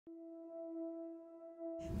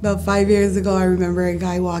About 5 years ago, I remember a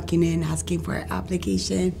guy walking in asking for an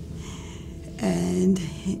application and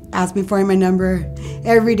asked me for my number.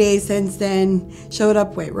 Every day since then, showed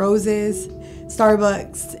up with roses,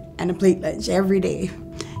 Starbucks, and a plate lunch every day.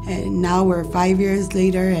 And now we're 5 years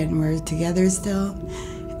later and we're together still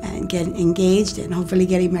and getting engaged and hopefully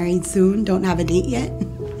getting married soon. Don't have a date yet,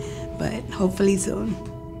 but hopefully soon.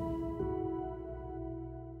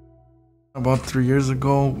 About 3 years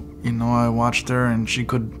ago, I watched her and she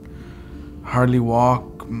could hardly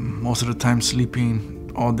walk, most of the time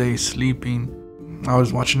sleeping, all day sleeping. I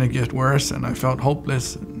was watching it get worse and I felt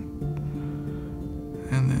hopeless. And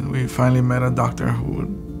then we finally met a doctor who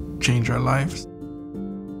would change our lives.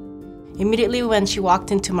 Immediately when she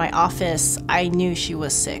walked into my office, I knew she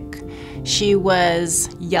was sick. She was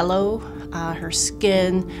yellow. Her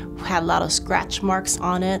skin had a lot of scratch marks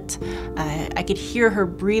on it. I could hear her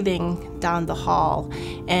breathing down the hall,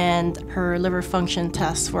 and her liver function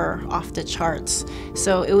tests were off the charts.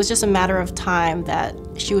 So it was just a matter of time that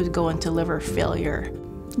she would go into liver failure.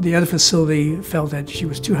 The other facility felt that she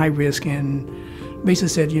was too high risk and basically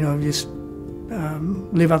said, just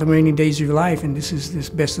live out the remaining days of your life, and this is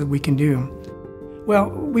the best that we can do. Well,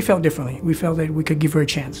 we felt differently. We felt that we could give her a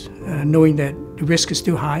chance, knowing that the risk is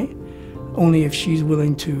still high, only if she's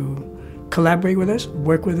willing to collaborate with us,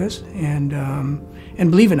 work with us, and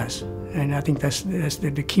believe in us. And I think that's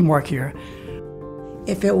the key mark here.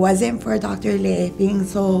 If it wasn't for Dr. Lei being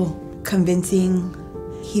so convincing,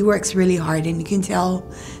 he works really hard, and you can tell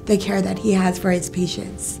the care that he has for his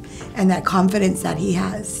patients and that confidence that he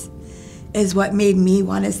has is what made me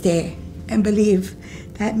want to stay and believe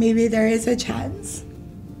that maybe there is a chance,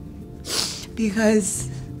 because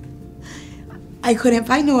I couldn't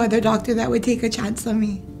find no other doctor that would take a chance on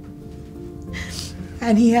me.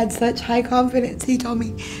 And he had such high confidence. He told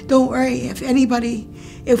me, don't worry,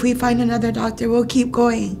 if we find another doctor, we'll keep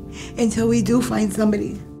going until we do find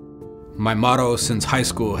somebody. My motto since high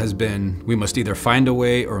school has been, we must either find a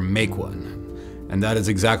way or make one. And that is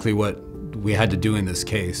exactly what we had to do in this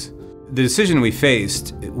case. The decision we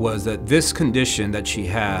faced was that this condition that she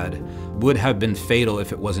had would have been fatal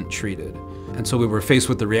if it wasn't treated. And so we were faced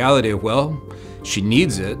with the reality of, well, she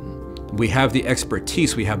needs it. We have the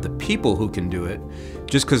expertise, we have the people who can do it.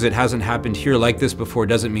 Just because it hasn't happened here like this before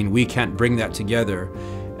doesn't mean we can't bring that together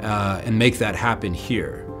and make that happen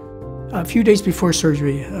here. A few days before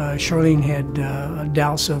surgery, Charlyn had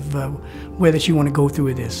doubts of whether she wanted to go through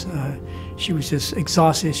with this. She was just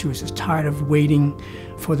exhausted, she was just tired of waiting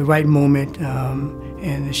for the right moment,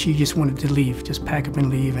 and she just wanted to leave, just pack up and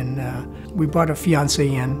leave. And we brought her fiance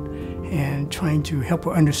in and trying to help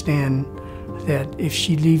her understand that if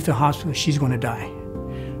she leaves the hospital, she's going to die.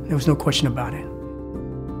 There was no question about it.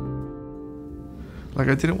 Like,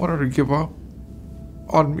 I didn't want her to give up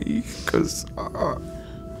on me because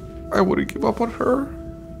I wouldn't give up on her.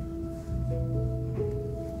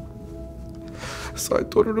 So I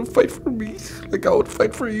told her to fight for me, like I would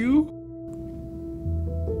fight for you.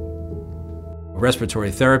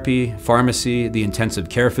 Respiratory therapy, pharmacy, the intensive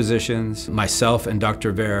care physicians, myself and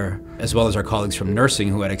Dr. Ver, as well as our colleagues from nursing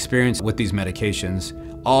who had experience with these medications,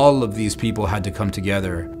 all of these people had to come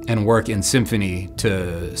together and work in symphony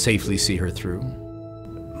to safely see her through.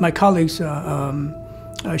 My colleagues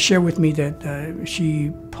shared with me that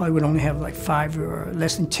she probably would only have like 5 or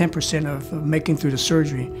less than 10% of making through the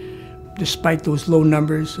surgery. Despite those low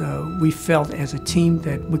numbers, we felt as a team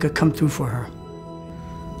that we could come through for her.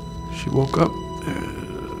 She woke up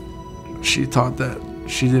and she thought that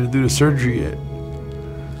she didn't do the surgery yet.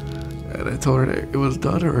 And I told her that it was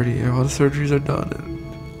done already. All the surgeries are done.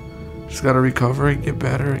 And just gotta recover and get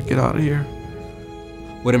better and get out of here.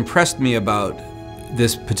 What impressed me about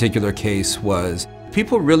this particular case was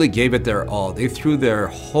people really gave it their all. They threw their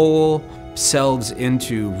whole selves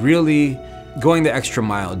into really going the extra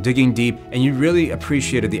mile, digging deep, and you really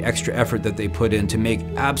appreciated the extra effort that they put in to make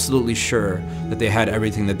absolutely sure that they had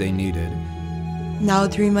everything that they needed. Now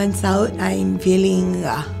 3 months out, I'm feeling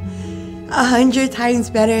 100 times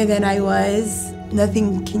better than I was.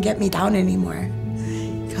 Nothing can get me down anymore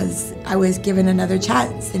because I was given another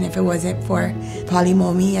chance. And if it wasn't for Pali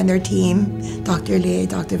Momi and their team, Dr. Lei,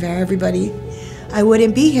 Dr. Vera, everybody, I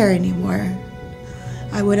wouldn't be here anymore.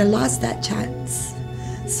 I would have lost that chance.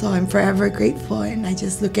 So I'm forever grateful, and I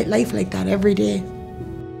just look at life like that every day.